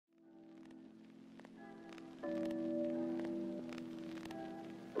Hey,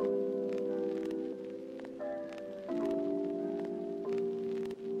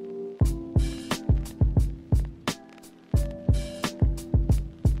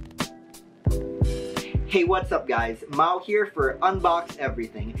 what's up guys? Mao here for Unbox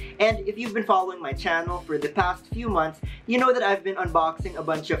Everything. And if you've been following my channel for the past few months, you know that I've been unboxing a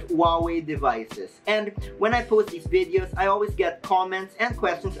bunch of Huawei devices. And when I post these videos, I always get comments and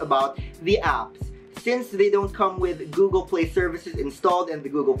questions about the apps. Since they don't come with Google Play services installed in the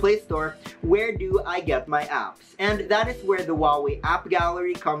Google Play Store, where do I get my apps? And that is where the Huawei App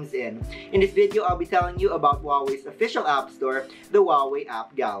Gallery comes in. In this video, I'll be telling you about Huawei's official app store, the Huawei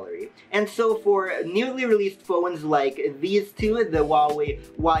App Gallery. And so for newly released phones like these two, the Huawei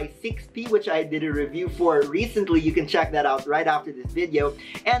Y6p, which I did a review for recently, you can check that out right after this video,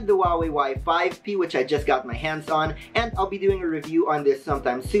 and the Huawei Y5p, which I just got my hands on, and I'll be doing a review on this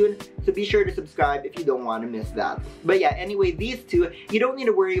sometime soon, so be sure to subscribe if you don't want to miss that. But yeah, anyway, these two, you don't need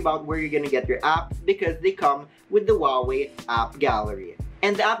to worry about where you're gonna get your apps because they come with the Huawei App Gallery.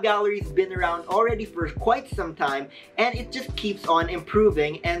 And the App Gallery's been around already for quite some time, and it just keeps on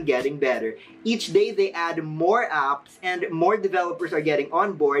improving and getting better. Each day they add more apps and more developers are getting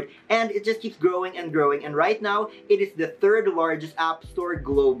on board, and it just keeps growing and growing, and right now it is the third largest app store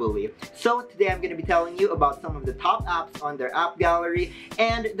globally. So today I'm going to be telling you about some of the top apps on their App Gallery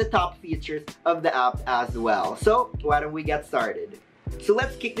and the top features of the app as well. So why don't we get started? So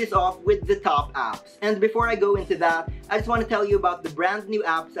let's kick this off with the top apps. And before I go into that, I just want to tell you about the brand new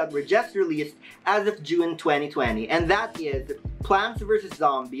apps that were just released as of June 2020. And that is Plants vs.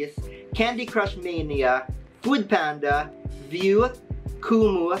 Zombies, Candy Crush Mania, Food Panda, View,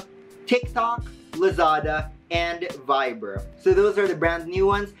 Kumu, TikTok, Lazada, and Viber. So those are the brand new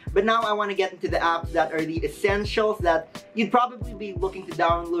ones. But now I want to get into the apps that are the essentials that you'd probably be looking to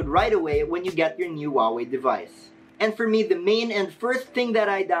download right away when you get your new Huawei device. And for me, the main and first thing that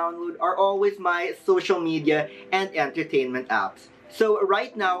I download are always my social media and entertainment apps. So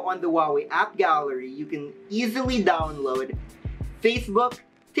right now on the Huawei App Gallery, you can easily download Facebook,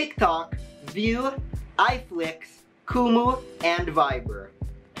 TikTok, View, iFlix, Kumu, and Viber.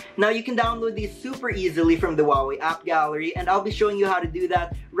 Now you can download these super easily from the Huawei App Gallery, and I'll be showing you how to do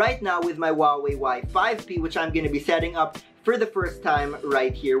that right now with my Huawei Y5p, which I'm going to be setting up for the first time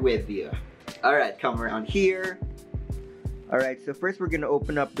right here with you. Alright, come around here. Alright, so first we're going to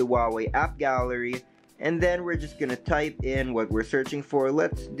open up the Huawei App Gallery, and then we're just going to type in what we're searching for.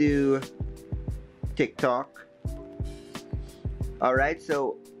 Let's do TikTok. Alright,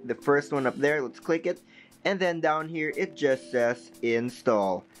 so the first one up there, let's click it, and then down here it just says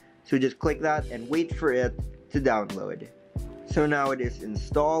install. So just click that and wait for it to download. So now it is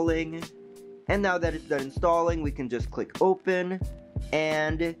installing, and now that it's done installing, we can just click open,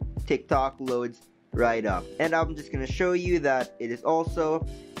 and TikTok loads right up. And I'm just gonna show you that it is also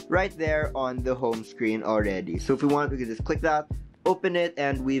right there on the home screen already. So if we want, we can just click that, open it,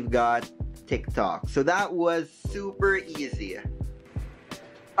 and we've got TikTok. So that was super easy.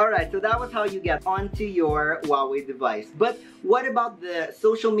 Alright, so that was how you get onto your Huawei device. But what about the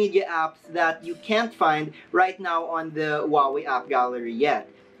social media apps that you can't find right now on the Huawei App Gallery yet?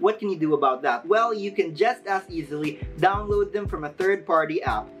 What can you do about that? Well, you can just as easily download them from a third-party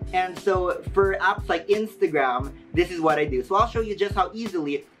app. And so for apps like Instagram, this is what I do. So I'll show you just how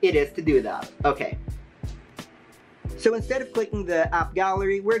easily it is to do that. Okay. So instead of clicking the App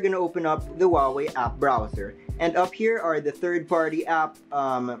Gallery, we're going to open up the Huawei app browser. And up here are the third-party app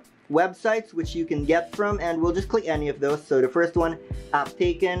websites which you can get from, and we'll just click any of those. So the first one, App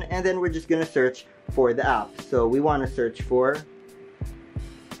Taken, and then we're just going to search for the app. So we want to search for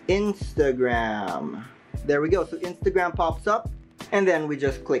Instagram. There we go. So Instagram pops up, and then we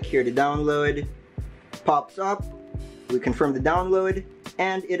just click here to download. Pops up, we confirm the download,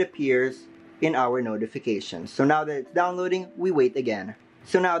 and it appears in our notifications. So now that it's downloading, we wait again.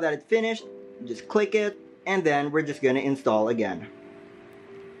 So now that it's finished, just click it, and then we're just gonna install again.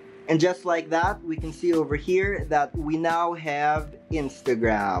 And just like that, we can see over here that we now have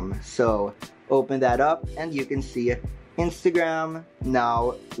Instagram. So open that up, and you can see Instagram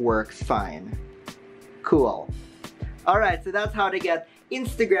now works fine. Cool. Alright, so that's how to get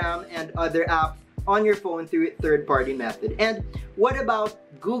Instagram and other apps on your phone through a third-party method. And what about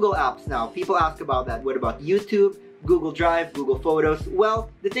Google apps now? People ask about that. What about YouTube, Google Drive, Google Photos? Well,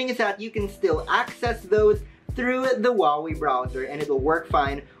 the thing is that you can still access those through the Huawei browser, and it'll work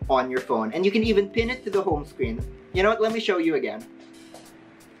fine on your phone. And you can even pin it to the home screen. You know what? Let me show you again.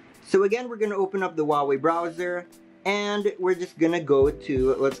 So again, we're going to open up the Huawei browser, and we're just going to go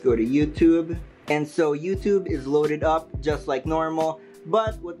to, let's go to YouTube. And so YouTube is loaded up just like normal.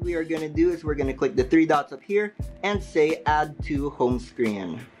 but what we are gonna do is we're gonna click the three dots up here and say add to home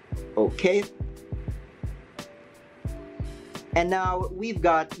screen. Okay. And now we've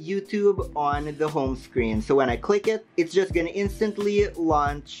got YouTube on the home screen. So when I click it, it's just gonna instantly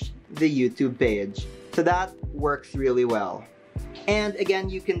launch the YouTube page. So that works really well. And again,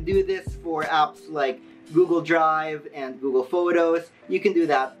 you can do this for apps like Google Drive and Google Photos. You can do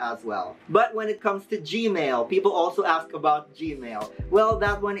that as well. But when it comes to Gmail, people also ask about Gmail. Well,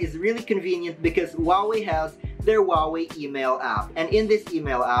 that one is really convenient because Huawei has their Huawei email app. And in this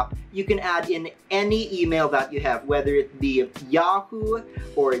email app, you can add in any email that you have, whether it be Yahoo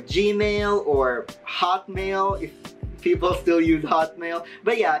or Gmail or Hotmail, if people still use Hotmail.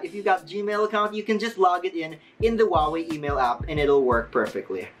 But yeah, if you've got Gmail account, you can just log it in the Huawei email app and it'll work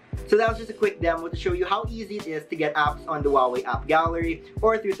perfectly. So that was just a quick demo to show you how easy it is to get apps on the Huawei App Gallery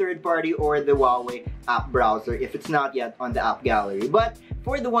or through third-party or the Huawei app browser if it's not yet on the App Gallery. But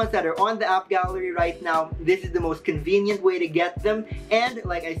for the ones that are on the App Gallery right now, this is the most convenient way to get them. And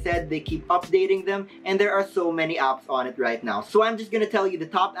like I said, they keep updating them and there are so many apps on it right now. So I'm just gonna tell you the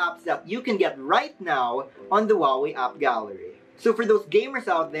top apps that you can get right now on the Huawei App Gallery. So for those gamers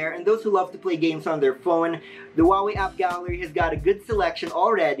out there and those who love to play games on their phone, the Huawei App Gallery has got a good selection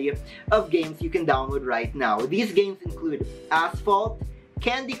already of games you can download right now. These games include Asphalt,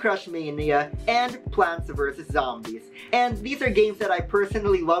 Candy Crush Mania, and Plants vs. Zombies. And these are games that I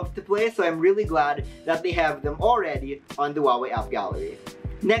personally love to play, so I'm really glad that they have them already on the Huawei App Gallery.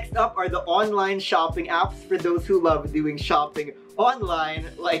 Next up are the online shopping apps for those who love doing shopping online,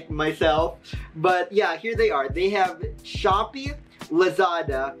 like myself. But yeah, here they are. They have Shopee,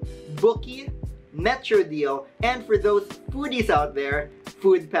 Lazada, Bookie, Metro Deal, and for those foodies out there,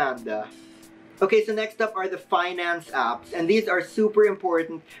 Food Panda. Okay, so next up are the finance apps, and these are super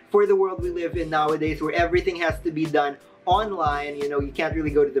important for the world we live in nowadays where everything has to be done online. You know, you can't really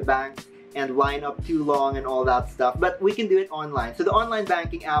go to the banks and line up too long and all that stuff, but we can do it online. So the online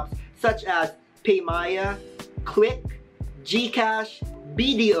banking apps such as Paymaya, Click, Gcash,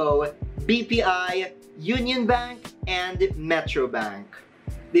 BDO, BPI, Union Bank, and Metro Bank.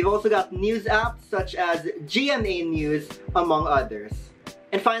 They've also got news apps such as GMA News, among others.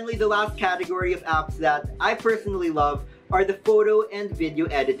 And finally, the last category of apps that I personally love are the photo and video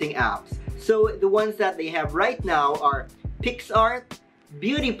editing apps. So the ones that they have right now are PixArt,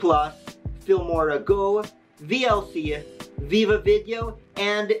 Beauty Plus, Filmora Go, VLC, Viva Video,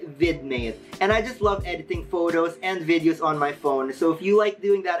 and VidMate. And I just love editing photos and videos on my phone, so if you like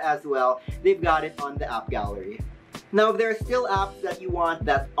doing that as well, they've got it on the App Gallery. Now, if there are still apps that you want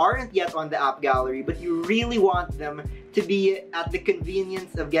that aren't yet on the App Gallery, but you really want them to be at the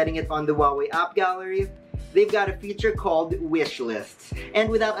convenience of getting it on the Huawei App Gallery, they've got a feature called wish lists. And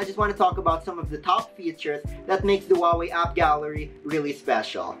with that, I just want to talk about some of the top features that makes the Huawei App Gallery really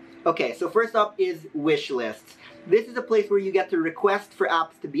special. Okay, so first up is wish lists. This is a place where you get to request for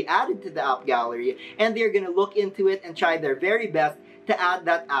apps to be added to the App Gallery, and they're going to look into it and try their very best to add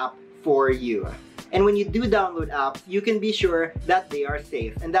that app for you. And when you do download apps, you can be sure that they are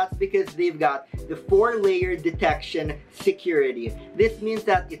safe. And that's because they've got the 4-layer detection security. This means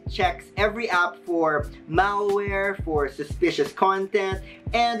that it checks every app for malware, for suspicious content,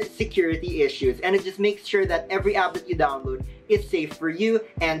 and security issues. And it just makes sure that every app that you download is safe for you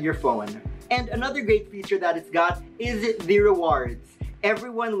and your phone. And another great feature that it's got is the rewards.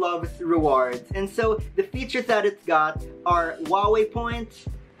 Everyone loves rewards. And so the features that it's got are Huawei points,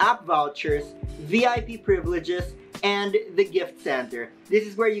 app vouchers, VIP privileges, and the gift center. This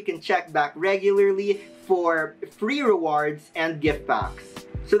is where you can check back regularly for free rewards and gift packs.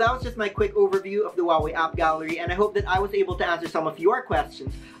 So that was just my quick overview of the Huawei App Gallery, and I hope that I was able to answer some of your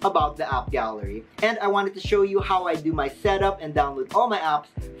questions about the App Gallery. And I wanted to show you how I do my setup and download all my apps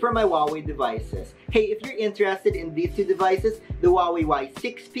for my Huawei devices. Hey, if you're interested in these two devices, the Huawei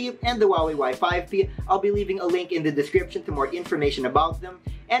Y6p and the Huawei Y5p, I'll be leaving a link in the description to more information about them.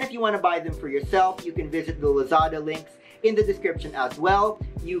 And if you want to buy them for yourself, you can visit the Lazada links in the description as well.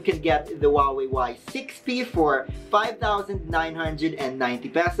 You can get the Huawei Y6p for 5,990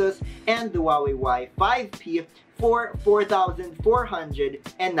 pesos and the Huawei Y5p for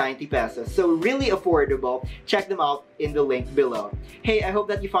 4,490 pesos. So really affordable. Check them out in the link below. Hey, I hope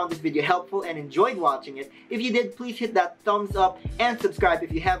that you found this video helpful and enjoyed watching it. If you did, please hit that thumbs up and subscribe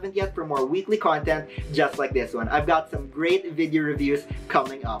if you haven't yet for more weekly content just like this one. I've got some great video reviews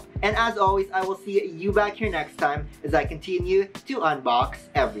coming up. And as always, I will see you back here next time as I continue to unbox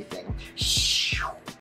everything. Shh.